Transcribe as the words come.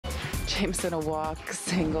Jameson, a walk,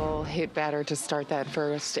 single, hit batter to start that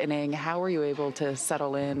first inning. How were you able to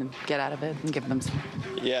settle in and get out of it and give them some?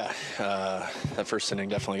 Yeah, that first inning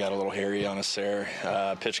definitely got a little hairy on us there.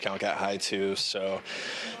 Pitch count got high too, so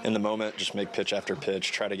in the moment, just make pitch after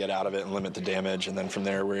pitch, try to get out of it and limit the damage, and then from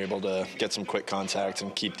there we're able to get some quick contact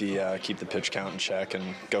and keep the pitch count in check and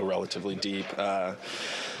go relatively deep.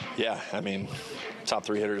 Yeah, I mean, top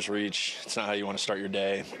three hitters reach. It's not how you want to start your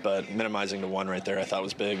day, but minimizing the one right there I thought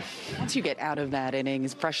was big. Once you get out of that inning,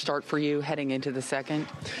 is fresh start for you heading into the second?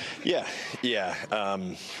 Yeah.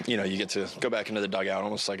 You get to go back into the dugout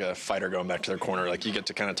almost like a fighter going back to their corner. Like, you get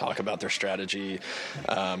to kind of talk about their strategy,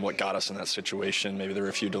 what got us in that situation. Maybe there were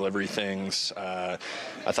a few delivery things. I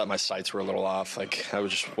thought my sights were a little off. Like, I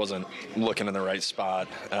just wasn't looking in the right spot.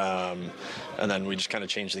 And then we just kind of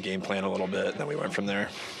changed the game plan a little bit, and then we went from there.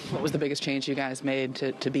 What was the biggest change you guys made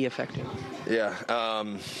to be effective? Yeah.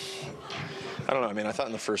 I don't know. I mean, I thought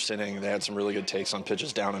in the first inning they had some really good takes on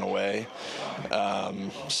pitches down and away.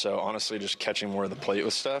 So honestly, just catching more of the plate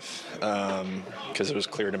with stuff, because it was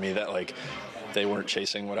clear to me that, like, they weren't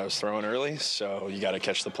chasing what I was throwing early. So you got to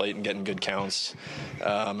catch the plate and get in good counts.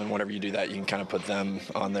 And whenever you do that, you can kind of put them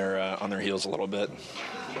on their heels a little bit.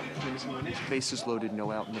 When it's bases loaded,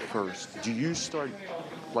 no out in the first, do you start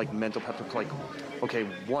like mental pep talk, like, okay,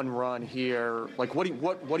 one run here? Like, what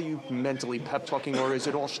are you mentally pep talking, or is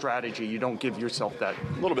it all strategy? You don't give yourself that?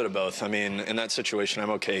 A little bit of both. I mean, in that situation,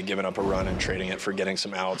 I'm okay giving up a run and trading it for getting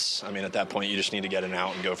some outs. I mean, at that point, you just need to get an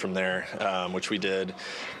out and go from there, which we did.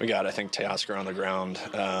 We got, I think, Teoscar on the ground.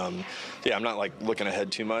 I'm not like looking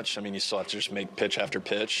ahead too much. I mean, you still have to just make pitch after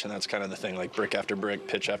pitch, and that's kind of the thing, like brick after brick,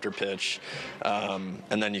 pitch after pitch, and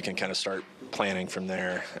then you can kind of start planning from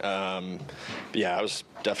there. I was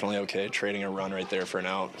definitely okay trading a run right there for an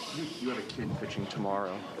out. You have a kid pitching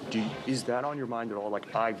tomorrow. Is that on your mind at all?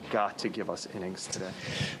 Like, I've got to give us innings today.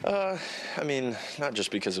 I mean, not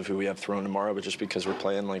just because of who we have thrown tomorrow, but just because we're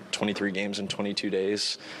playing like 23 games in 22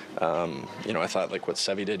 days. I thought like what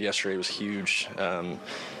Sevy did yesterday was huge.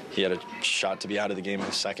 He had a shot to be out of the game in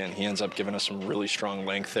a second. He ends up giving us some really strong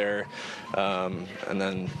length there. And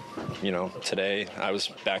then, today I was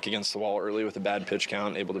back against the wall early with a bad pitch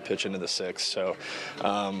count, able to pitch into the sixth. So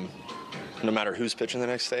no matter who's pitching the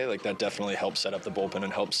next day, like, that definitely helps set up the bullpen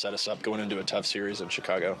and helps set us up going into a tough series in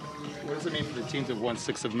Chicago. What does it mean for the teams that won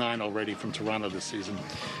 6 of 9 already from Toronto this season?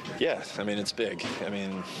 Yeah, I mean, it's big. I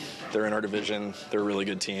mean, they're in our division. They're a really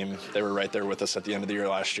good team. They were right there with us at the end of the year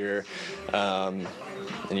last year.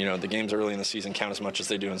 The games early in the season count as much as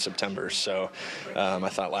they do in September. So I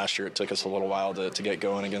thought last year it took us a little while to get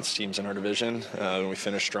going against teams in our division, and we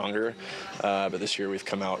finished stronger. But this year we've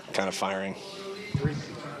come out kind of firing.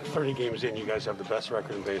 30 games in, you guys have the best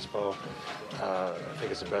record in baseball. I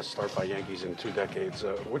think it's the best start by Yankees in 2 decades.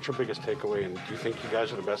 What's your biggest takeaway, and do you think you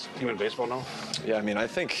guys are the best team in baseball now? Yeah, I mean, I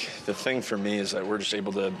think the thing for me is that we're just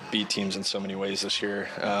able to beat teams in so many ways this year.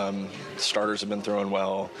 Starters have been throwing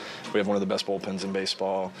well. We have one of the best bullpens in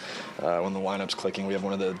baseball. When the lineup's clicking, we have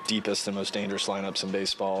one of the deepest and most dangerous lineups in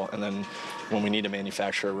baseball. And then when we need to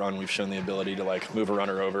manufacture a run, we've shown the ability to, like, move a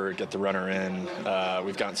runner over, get the runner in.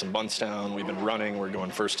 We've gotten some bunts down. We've been running. We're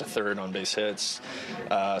going first to third on base hits.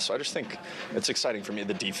 So I just think it's exciting for me,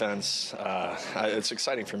 the defense. It's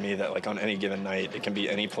exciting for me that, like, on any given night, it can be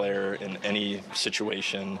any player in any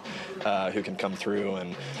situation who can come through.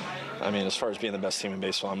 And, I mean, as far as being the best team in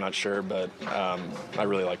baseball, I'm not sure, but I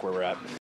really like where we're at.